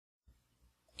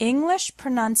English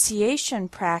pronunciation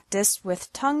practice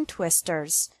with tongue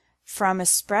twisters from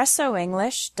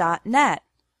EspressoEnglish.net.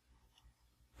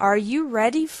 Are you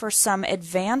ready for some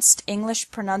advanced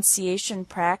English pronunciation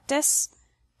practice?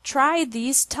 Try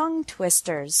these tongue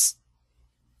twisters.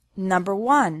 Number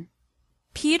 1.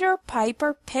 Peter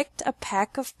Piper picked a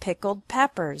peck of pickled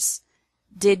peppers.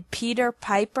 Did Peter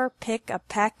Piper pick a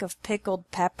peck of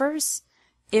pickled peppers?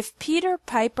 If Peter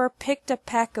Piper picked a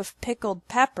peck of pickled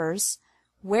peppers,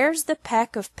 where's the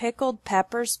peck of pickled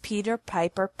peppers Peter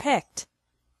Piper picked?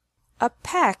 A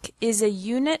peck is a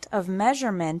unit of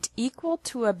measurement equal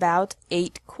to about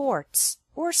 8 quarts,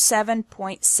 or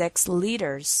 7.6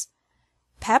 liters.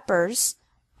 Peppers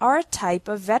are a type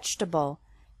of vegetable,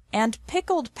 and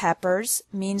pickled peppers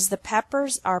means the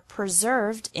peppers are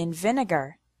preserved in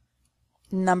vinegar.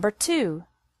 Number 2.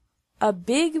 A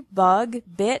big bug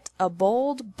bit a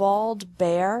bold, bald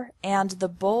bear, and the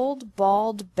bold,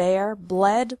 bald bear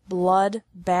bled blood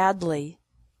badly.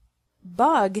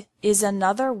 Bug is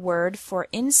another word for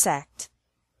insect.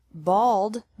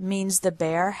 Bald means the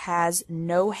bear has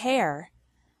no hair,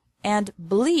 and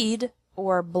bleed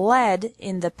or bled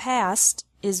in the past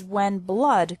is when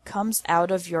blood comes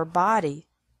out of your body.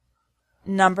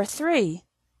 Number 3.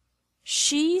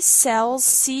 She sells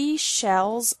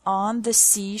seashells on the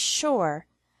seashore.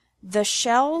 The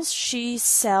shells she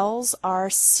sells are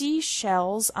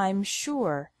seashells, I'm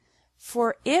sure.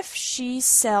 For if she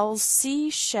sells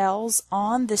seashells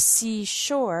on the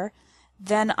seashore,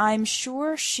 then I'm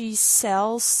sure she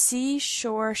sells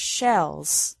seashore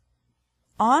shells.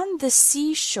 On the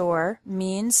seashore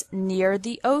means near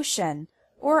the ocean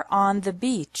or on the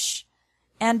beach,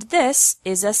 and this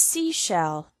is a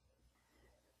seashell.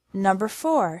 Number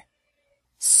 4.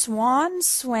 Swan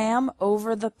swam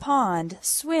over the pond.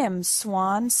 Swim,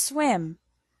 swan, swim.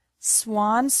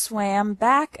 Swan swam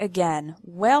back again.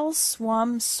 Well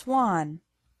swum, swan.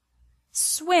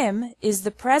 Swim is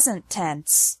the present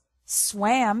tense.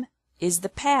 Swam is the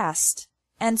past,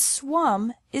 and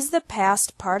swum is the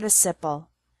past participle.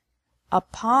 A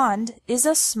pond is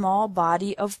a small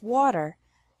body of water,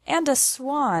 and a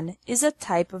swan is a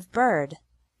type of bird.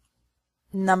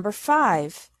 Number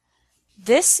 5.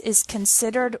 This is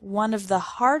considered one of the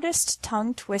hardest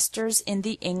tongue twisters in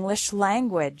the English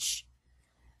language.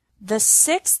 The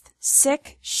sixth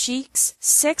sick sheik's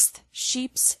sixth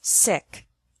sheep's sick.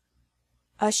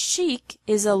 A sheik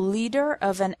is a leader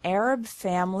of an Arab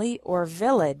family or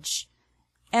village,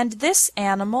 and this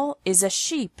animal is a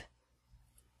sheep.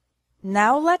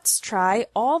 Now let's try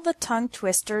all the tongue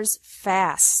twisters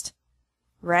fast.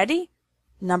 Ready?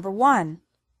 Number 1.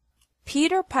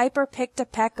 Peter Piper picked a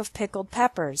peck of pickled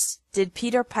peppers. Did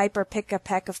Peter Piper pick a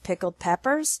peck of pickled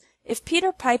peppers? If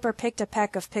Peter Piper picked a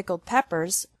peck of pickled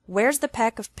peppers, where's the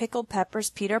peck of pickled peppers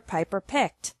Peter Piper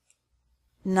picked?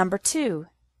 Number 2.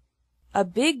 A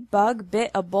big bug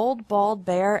bit a bold, bald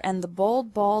bear, and the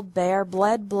bold, bald bear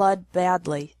bled blood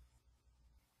badly.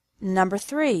 Number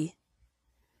 3.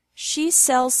 She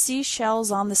sells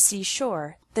seashells on the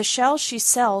seashore. The shells she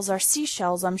sells are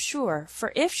seashells, I'm sure.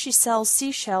 For if she sells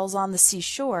seashells on the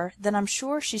seashore, then I'm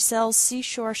sure she sells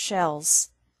seashore shells.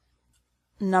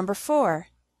 Number 4.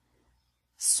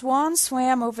 Swan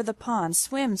swam over the pond.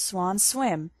 Swim, swan,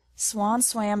 swim. Swan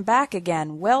swam back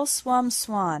again. Well swum,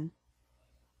 swan.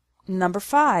 Number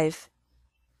 5.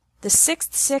 The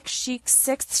sixth sick sheik's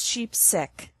sixth sheep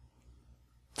sick.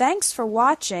 Thanks for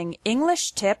watching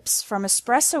English Tips from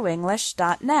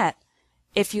EspressoEnglish.net.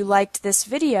 If you liked this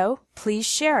video, please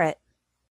share it.